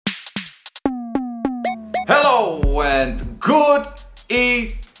Hello and good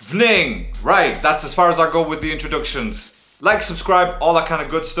evening. Right, that's as far as I go with the introductions. Like, subscribe, all that kind of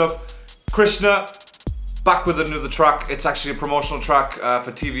good stuff. Krsna, back with another track. It's actually a promotional track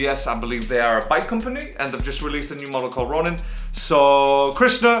for TVS. I believe they are a bike company and they've just released a new model called Ronin. So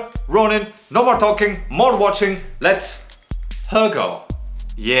Krsna, Ronin, no more talking, more watching. Let's her go.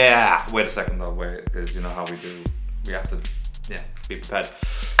 Yeah, wait a second though, wait, because you know how we do. We have to, yeah, be prepared.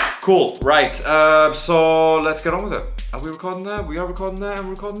 Cool, right, so let's get on with it. Are we recording there? We are recording there and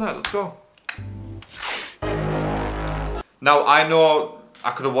we're recording there. Let's go. Now, I know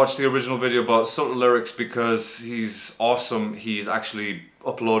I could have watched the original video about subtle lyrics because he's awesome. He's actually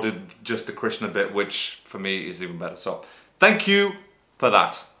uploaded just the Krsna bit, which for me is even better. So, thank you for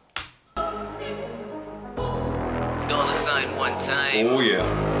that. $sign one time. Oh yeah.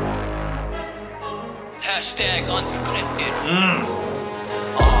 Hashtag unscripted.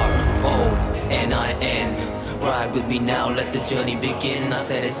 RONIN. Ride with me now, let the journey begin. I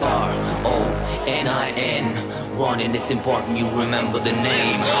said it's RONIN. Ronin, it's important you remember the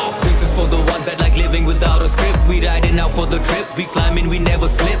name. This is for the ones that like living without a script. We riding out for the trip, we climbing, we never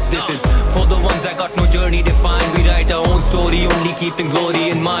slip. This is for the ones that got no journey defined. We write our own story, only keeping glory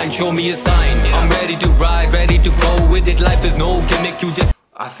in mind. Show me a sign. I'm ready to ride, ready to go with it. Life is no gimmick, you just...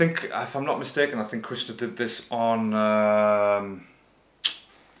 I think, if I'm not mistaken, I think Krsna did this on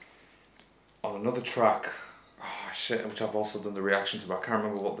another track. Oh shit, which I've also done the reaction to, but I can't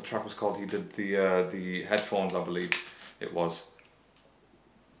remember what the track was called. He did the headphones, I believe it was.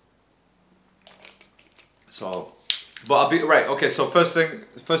 So, but I'll be right. Okay, so first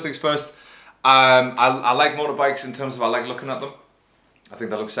things first. I like motorbikes in terms of I like looking at them. I think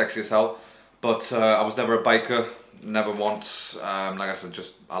they look sexy as hell. But I was never a biker, never once. Like I said,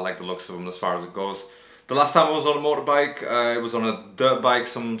 just I like the looks of them as far as it goes. The last time I was on a motorbike, it was on a dirt bike,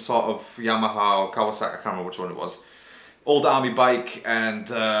 some sort of Yamaha or Kawasaki, I can't remember which one it was. Old army bike, and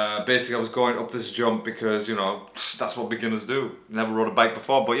basically I was going up this jump because, you know, that's what beginners do. Never rode a bike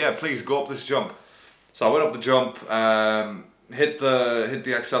before, but yeah, please go up this jump. So I went up the jump, hit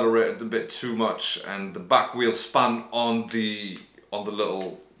the accelerator a bit too much, and the back wheel spun on the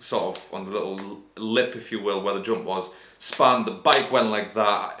little lip, if you will, where the jump was. Spun, the bike went like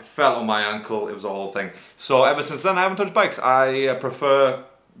that, it fell on my ankle, it was a whole thing. So ever since then I haven't touched bikes. I prefer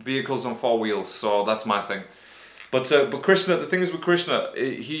vehicles on four wheels, so that's my thing. But Krsna, the thing is with Krsna,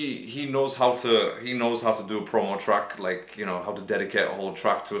 he knows how to do a promo track, like, you know, how to dedicate a whole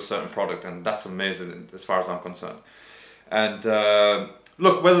track to a certain product, and that's amazing as far as I'm concerned. And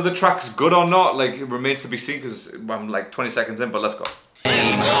look, whether the track's good or not, like, it remains to be seen because I'm like 20 seconds in, but let's go.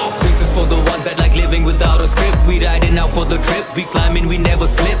 This is for the ones that like living without a script. We riding out for the trip, we climbing, we never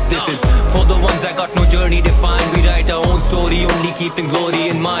slip. This is for the ones that got no journey defined. We write our own story, only keeping glory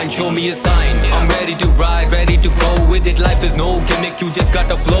in mind. Show me a sign. I'm ready to ride, ready to go with it. Life is no gimmick, you just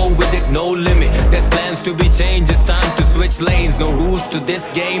gotta flow with it, no limit. There's plans to be changed, it's time to switch lanes. No rules to this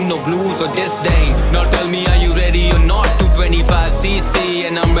game, no blues or disdain. Now tell me, are you ready or not? 225cc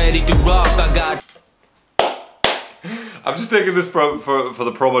and I'm ready to rock. I got... I'm just taking this for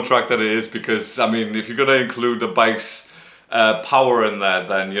the promo track that it is, because I mean, if you're gonna include the bike's power in there,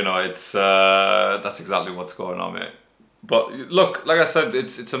 then you know it's that's exactly what's going on, mate. But look, like I said,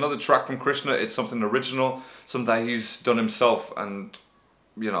 it's another track from Krsna. It's something original, something that he's done himself, and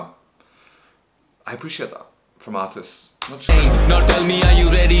you know, I appreciate that from artists. Now tell me, are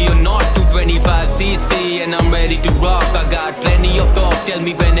you ready or not? 225cc and I'm ready to rock. I got plenty of talk, tell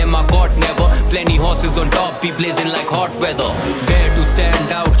me when am I caught? Never. Plenty horses on top, be blazing like hot weather. Dare to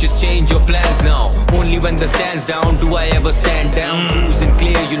stand out, just change your plans now. Only when the stand's down do I ever stand down. Cruising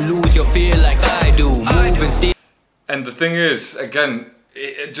clear, you lose your fear like I do. Move and stay. And the thing is, again,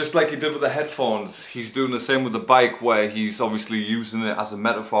 just like he did with the headphones, he's doing the same with the bike, where he's obviously using it as a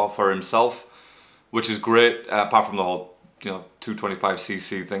metaphor for himself, which is great, apart from the whole, you know,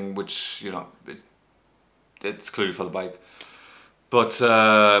 225cc thing, which, you know, it's clearly for the bike. But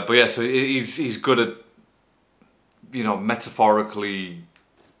yeah, so he's good at, you know, metaphorically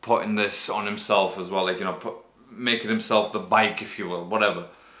putting this on himself as well, like, you know, making himself the bike, if you will, whatever.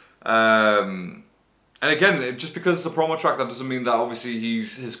 And again, just because it's a promo track, that doesn't mean that obviously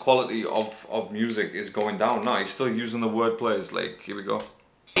his quality of music is going down. No, he's still using the word plays. Like, here we go.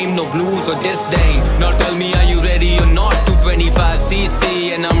 No blues or disdain. Now tell me, are you ready or not?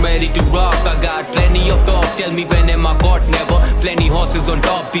 225cc and I'm ready to rock. I got plenty of talk, tell me when am I caught? Never. Plenty horses on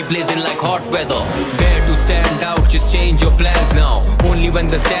top, be blazing like hot weather. Dare to stand out, just change your plans now. Only when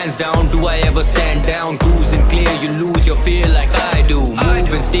the stand's down do I ever stand down. Cruising clear, you lose your fear like I do.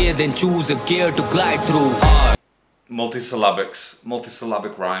 Move and steer, then choose a gear to glide through.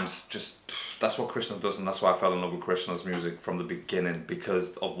 Multisyllabic rhymes, just that's what Krsna does, and that's why I fell in love with Krsna's music from the beginning,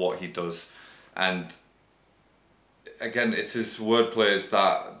 because of what he does. And again, it's his wordplays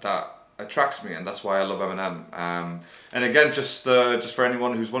that attracts me, and that's why I love Eminem. And again, just for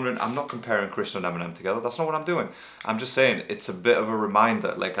anyone who's wondering, I'm not comparing Krsna and Eminem together. That's not what I'm doing. I'm just saying it's a bit of a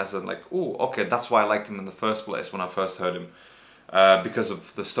reminder, like as in like, oh, okay, that's why I liked him in the first place when I first heard him, because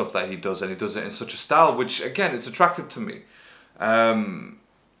of the stuff that he does, and he does it in such a style which, again, it's attractive to me.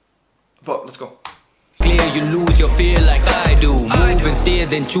 But let's go. Clear, you lose your fear like I do. Move and steer,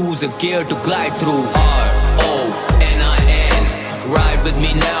 then choose a gear to glide through. RONIN. Ride with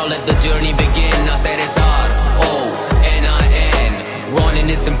me now, let the journey begin. I said it's RONIN. Ronin,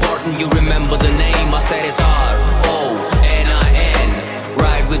 it's important you remember the name. I said it's RONIN.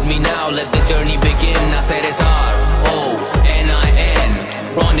 Ride with me now, let the journey begin. I said it's RONIN.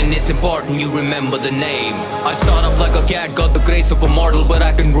 Ronin, it's important you remember the name. I start up like a cat, got the grace of a mortal, but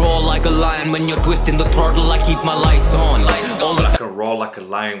I can roar like a lion when you're twisting the throttle. I keep my lights on. I can roar like a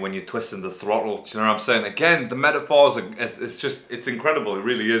lion when you're twisting the throttle. Do you know what I'm saying? Again, the metaphors, it's incredible. It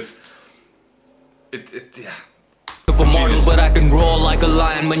really is. Yeah. For mortal, but I can roar like a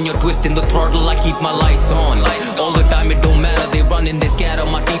lion when you're twisting the throttle. I keep my lights on. All the time, it don't matter. They running, they scatter.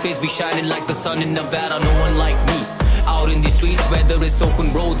 My T-face be shining like the sun in Nevada. No one like me. Out in the streets, whether it's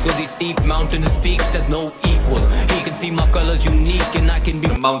open roads or these steep mountainous peaks, there's no equal. You can see my colors unique, and I can be.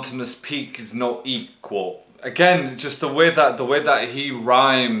 The mountainous peak is no equal. Again, just the way that he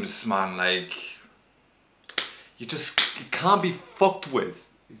rhymes, man, like you can't be fucked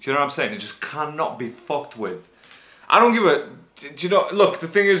with. Do you know what I'm saying? You just cannot be fucked with. I don't give a. Do you know? Look, the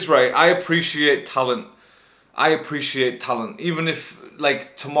thing is, right? I appreciate talent. Even if,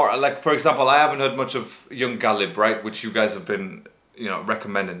 like, tomorrow, like, for example, I haven't heard much of Young Galib, right? Which you guys have been, you know,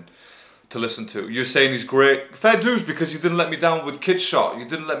 recommending to listen to. You're saying he's great. Fair dues, because you didn't let me down with Kid Shot. You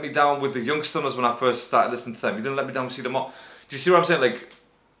didn't let me down with the Youngsters when I first started listening to them. You didn't let me down with See Them All. Do you see what I'm saying? Like,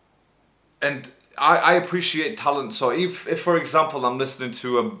 and I appreciate talent. So if for example, I'm listening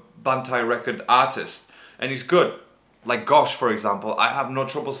to a Bantai record artist and he's good, like Gosh, for example, I have no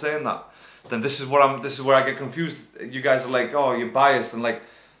trouble saying that. Then this is where I get confused. You guys are like, oh, you're biased, and like,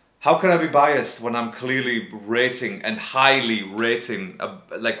 how can I be biased when I'm clearly rating and highly rating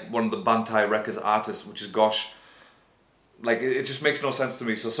like one of the Bantai Records artists, which is Gosh? Like, it just makes no sense to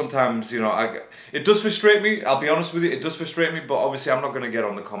me. So sometimes, you know, it does frustrate me. I'll be honest with you, it does frustrate me. But obviously, I'm not gonna get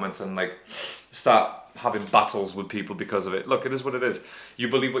on the comments and like start having battles with people because of it. Look, it is what it is. You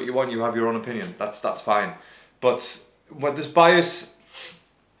believe what you want. You have your own opinion. That's fine. But when this bias,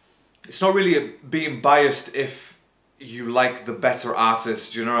 it's not really being biased if you like the better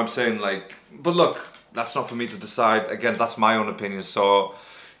artist, you know what I'm saying? Like, but look, that's not for me to decide. Again, that's my own opinion. So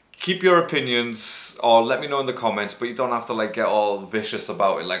keep your opinions, or let me know in the comments, but you don't have to like get all vicious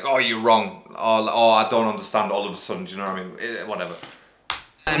about it. Like, oh, you're wrong. Or, oh, I don't understand all of a sudden, do you know what I mean? Whatever.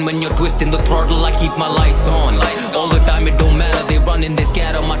 And when you're twisting the throttle, I keep my lights on. All the time, it don't matter. They running, they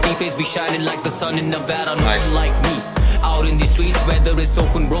scatter. My T-face be shining like the sun in Nevada. No one like me. Out in the streets, whether it's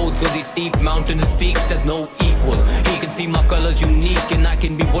open roads or these steep mountainous peaks, there's no equal. You can see my colors unique, and I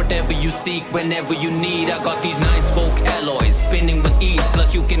can be whatever you seek whenever you need. I got these 9-spoke alloys spinning with ease.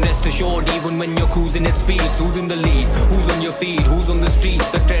 Plus you can rest assured even when you're cruising at speed. Who's in the lead? Who's on your feet? Who's on the street?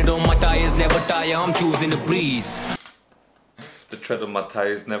 The tread on my tires never tire. I'm choosing a breeze. The tread on my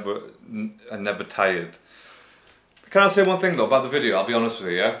tires never tired. Can I say one thing though about the video? I'll be honest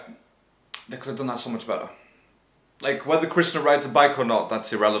with you, yeah? They could have done that so much better. Like, whether Krsna rides a bike or not,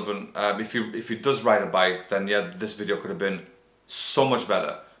 that's irrelevant. If he does ride a bike, then yeah, this video could have been so much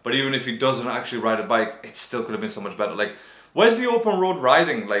better. But even if he doesn't actually ride a bike, it still could have been so much better. Like, where's the open road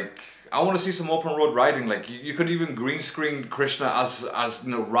riding? Like, I want to see some open road riding. Like, you could even green screen Krsna as you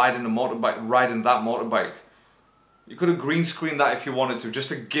know, riding that motorbike. You could have green screened that if you wanted to, just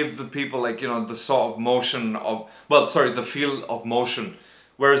to give the people, like, you know, the sort of motion of, well, sorry, the feel of motion.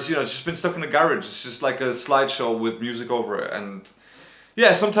 Whereas, you know, it's just been stuck in a garage. It's just like a slideshow with music over it. And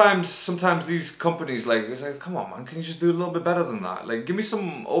yeah, sometimes these companies, like, it's like, come on, man, can you just do a little bit better than that? Like, give me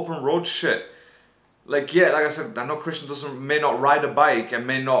some open road shit. Like, yeah, like I said, I know Krsna may not ride a bike and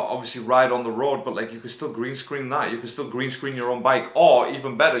may not obviously ride on the road, but like, you could still green screen that. You could still green screen your own bike, or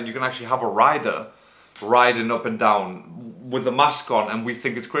even better, you can actually have a rider riding up and down with the mask on, and we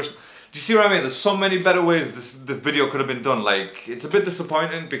think it's Krsna. Do you see what I mean? There's so many better ways the video could have been done. Like, it's a bit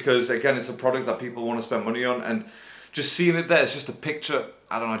disappointing because, again, it's a product that people want to spend money on, and just seeing it there, it's just a picture.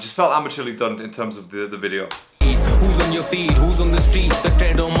 I don't know, it just felt amateurly done in terms of the video. Who's on your feet? Who's on the street? The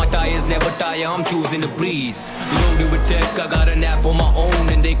tread on my tires never tire. I'm choosing a breeze. Loaded with tech, I got an app on my own,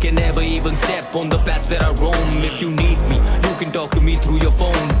 and they can never even step on the paths that I roam. If you need me, you can talk to me through your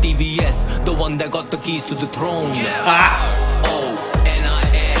phone. TVS, the one that got the keys to the throne.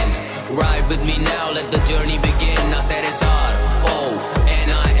 O-N-I-N, ride with me now, let the journey begin. I said it's hard.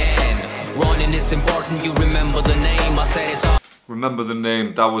 O-N-I-N, Ronin, it's important you remember the name. I said it's hard. Remember the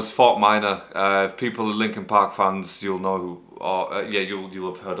name. That was Fort Minor. If people are Linkin Park fans, you'll know who. Or yeah,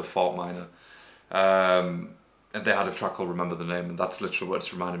 you'll have heard of Fort Minor. And they had a track called Remember the Name, and that's literally what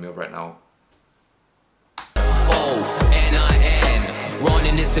it's reminding me of right now. O-N-I-N,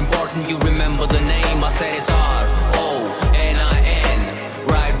 Ronin, it's important you remember the name. I said it's hard. O-N-I-N,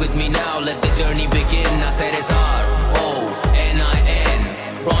 ride with me now, let the journey begin. I said it's hard.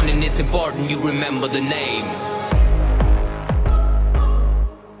 O-N-I-N, Ronin, it's important you remember the name.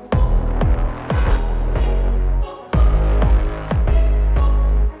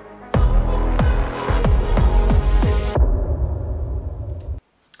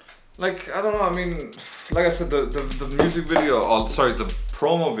 Like, I don't know, I mean, like I said, the music video, or sorry, the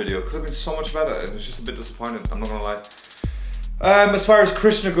promo video could have been so much better, and it's just a bit disappointing, I'm not gonna lie. As far as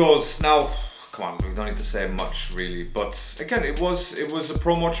Krsna goes, now, come on, we don't need to say much really, but again, it was a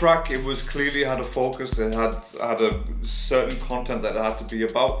promo track, it was clearly had a focus, it had a certain content that it had to be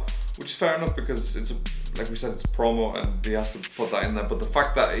about, which is fair enough because it's like we said, it's promo and he has to put that in there, but the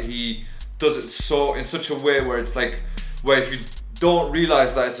fact that he does it in such a way where it's like, where if you don't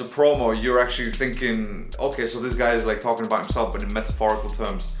realize that it's a promo, you're actually thinking, okay, so this guy is like talking about himself, but in metaphorical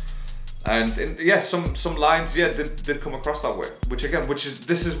terms. And yeah, some lines, yeah, did come across that way.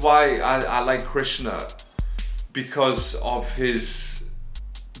 This is why I like Krsna, because of his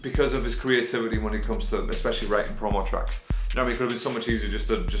creativity when it comes to especially writing promo tracks. You know what I mean? It could have been so much easier just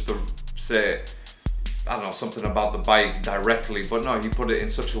to say, I don't know, something about the bike directly, but no, he put it in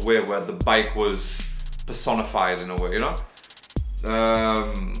such a way where the bike was personified in a way, you know?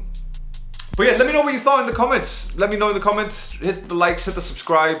 But yeah, let me know what you thought in the comments. Let me know in the comments. Hit the likes, hit the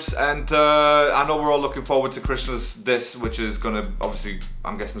subscribes, and I know we're all looking forward to Krsna's diss, which is gonna, obviously,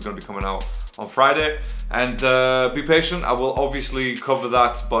 I'm guessing it's gonna be coming out on Friday. And be patient, I will obviously cover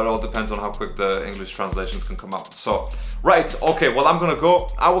that, but it all depends on how quick the English translations can come out. So, right, okay, well, I'm gonna go.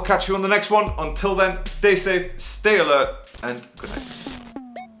 I will catch you on the next one. Until then, stay safe, stay alert, and good night.